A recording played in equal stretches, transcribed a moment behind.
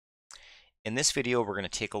In this video, we're going to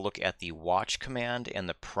take a look at the watch command and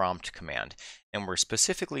the prompt command. And we're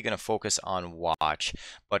specifically going to focus on watch,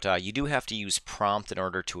 but you do have to use prompt in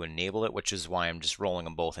order to enable it, which is why I'm just rolling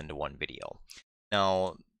them both into one video.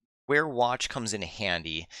 Now, where watch comes in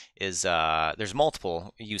handy is there's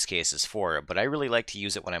multiple use cases for it, but I really like to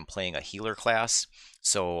use it when I'm playing a healer class,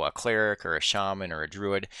 so a cleric or a shaman or a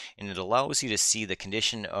druid, and it allows you to see the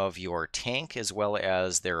condition of your tank as well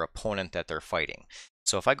as their opponent that they're fighting.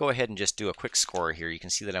 So if I go ahead and just do a quick score here, you can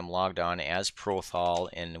see that I'm logged on as Prothal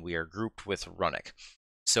and we are grouped with Runnick.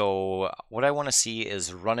 So what I want to see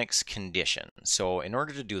is Runnick's condition. So in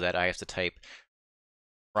order to do that, I have to type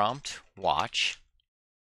prompt watch.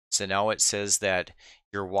 So now it says that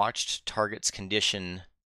your watched target's condition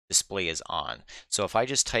display is on. So if I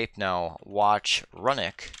just type now watch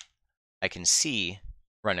Runnick, I can see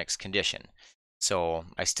Runnick's condition. So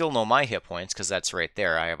I still know my hit points because that's right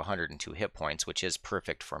there. I have 102 hit points, which is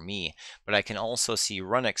perfect for me. But I can also see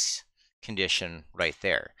Runnick's condition right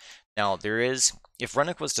there. Now if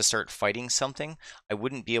Runnick was to start fighting something, I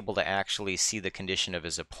wouldn't be able to actually see the condition of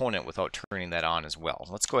his opponent without turning that on as well.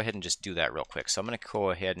 Let's go ahead and just do that real quick. So I'm going to go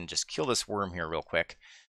ahead and just kill this worm here real quick.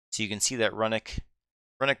 So you can see that Runnick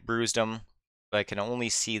bruised him, but I can only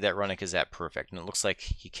see that Runnick is at perfect. And it looks like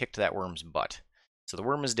he kicked that worm's butt. So the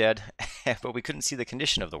worm is dead, but we couldn't see the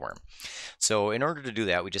condition of the worm. So in order to do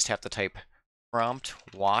that, we just have to type prompt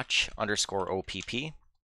watch _OPP,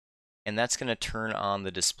 and that's going to turn on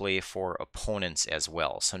the display for opponents as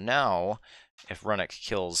well. So now, if Runnick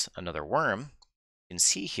kills another worm, you can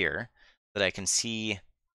see here that I can see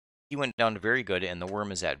he went down to very good, and the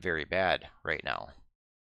worm is at very bad right now.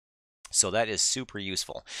 So that is super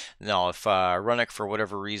useful. Now, if Runnick, for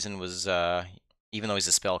whatever reason, was even though he's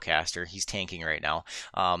a spellcaster, he's tanking right now.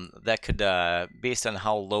 That could, based on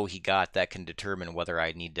how low he got, that can determine whether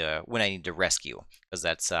when I need to rescue, because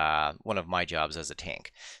that's one of my jobs as a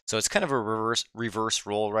tank. So it's kind of a reverse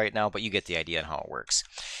role right now, but you get the idea on how it works.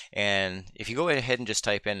 And if you go ahead and just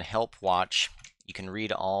type in help watch, you can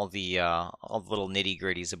read all the little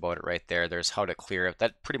nitty-gritties about it right there. There's how to clear it.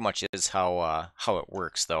 That pretty much is how it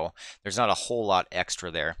works, though. There's not a whole lot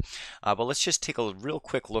extra there. But let's just take a real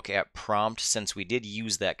quick look at prompt, since we did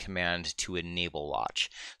use that command to enable watch.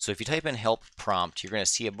 So if you type in help prompt, you're going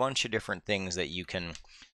to see a bunch of different things that you can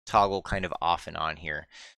toggle kind of off and on here.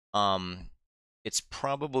 It's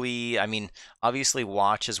probably, obviously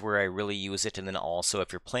watch is where I really use it, and then also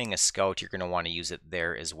if you're playing a scout, you're going to want to use it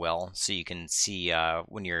there as well, so you can see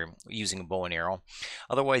when you're using a bow and arrow.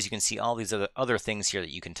 Otherwise, you can see all these other things here that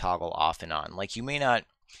you can toggle off and on. Like you may not,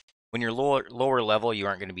 when you're lower level, you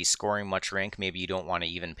aren't going to be scoring much rank. Maybe you don't want to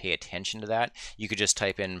even pay attention to that. You could just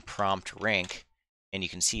type in prompt rank, and you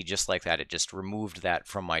can see just like that, it just removed that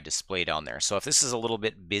from my display down there. So if this is a little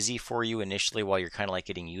bit busy for you initially while you're kind of like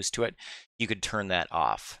getting used to it, you could turn that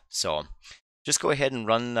off. So just go ahead and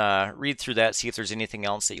read through that, see if there's anything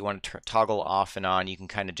else that you want to toggle off and on. You can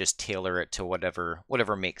kind of just tailor it to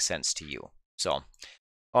whatever makes sense to you. So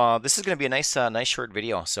this is going to be a nice short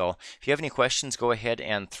video. So if you have any questions, go ahead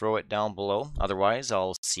and throw it down below. Otherwise,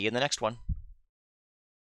 I'll see you in the next one.